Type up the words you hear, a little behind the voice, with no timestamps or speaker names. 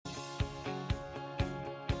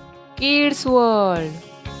Kids World.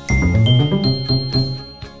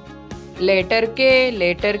 Letter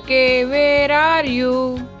K, where are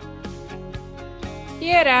you?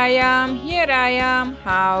 Here I am,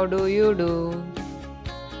 how do you do?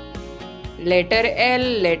 Letter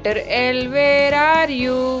L, where are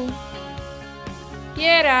you?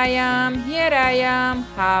 Here I am,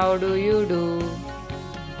 how do you do?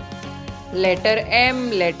 Letter M,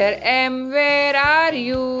 where are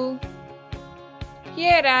you?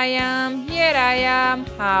 Here I am,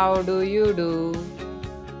 how do you do?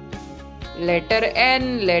 Letter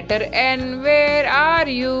N, where are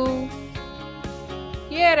you?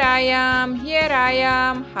 Here I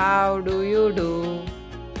am, how do you do?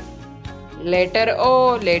 Letter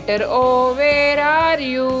O, where are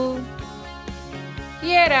you?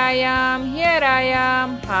 Here I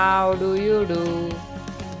am, how do you do?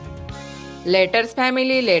 Letters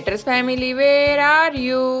family, where are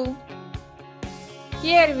you?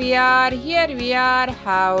 Here we are,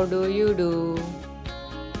 how do you do?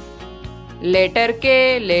 Letter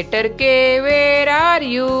K, where are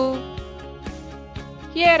you?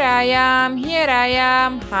 Here I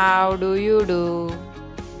am, how do you do?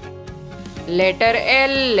 Letter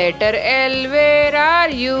L, where are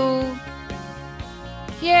you?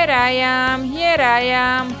 Here I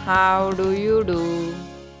am, how do you do?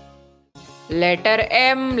 Letter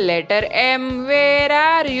M, where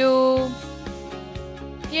are you?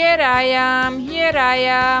 Here I am,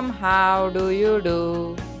 how do you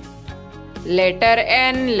do? Letter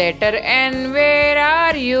N, where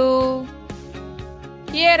are you?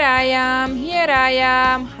 Here I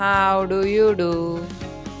am, how do you do?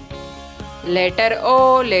 Letter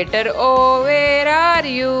O, where are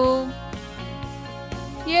you?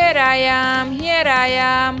 Here I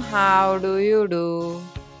am, how do you do?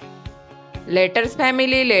 Letters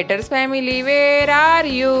family, where are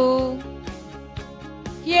you?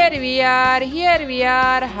 Here we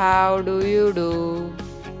are, how do you do?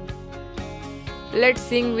 Let's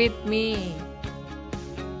sing with me.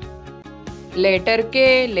 Letter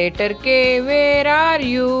K, where are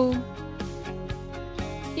you?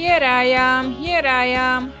 Here I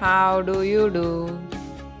am, how do you do?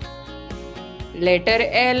 Letter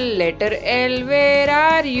L, where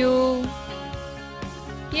are you?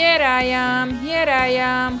 Here I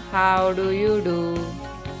am, how do you do?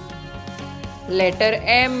 Letter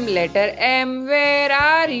M, where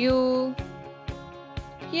are you?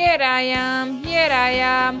 Here I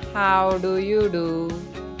am, how do you do?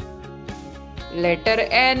 Letter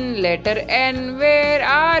N, where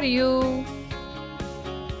are you?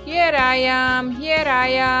 Here I am,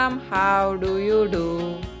 how do you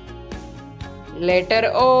do?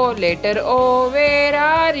 Letter O, where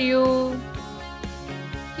are you?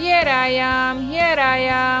 Here I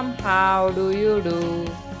am, how do you do?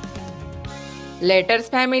 Letters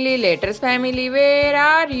family, where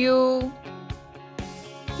are you?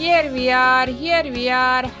 Here we are,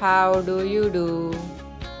 how do you do?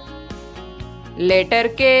 Letter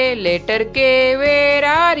K, where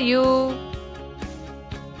are you?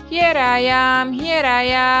 Here I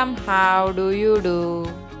am, how do you do?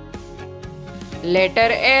 Letter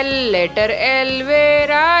L,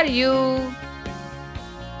 where are you?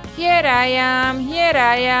 Here I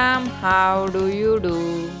am, how do you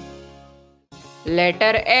do?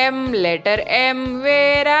 Letter M,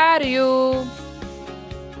 where are you?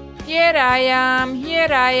 Here I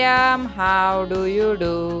am, how do you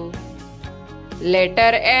do?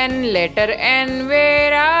 Letter N,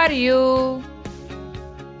 where are you?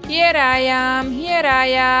 Here I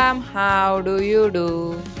am, how do you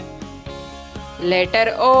do?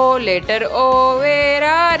 Letter O, where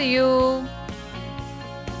are you?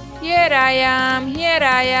 Here I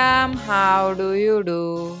am, how do you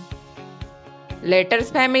do? Letters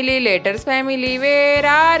family, where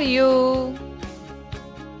are you?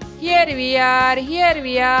 Here we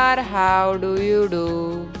are, how do you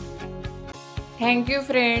do? Thank you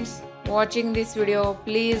friends watching this video.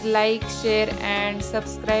 Please like, share and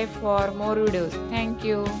subscribe for more videos. Thank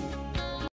you.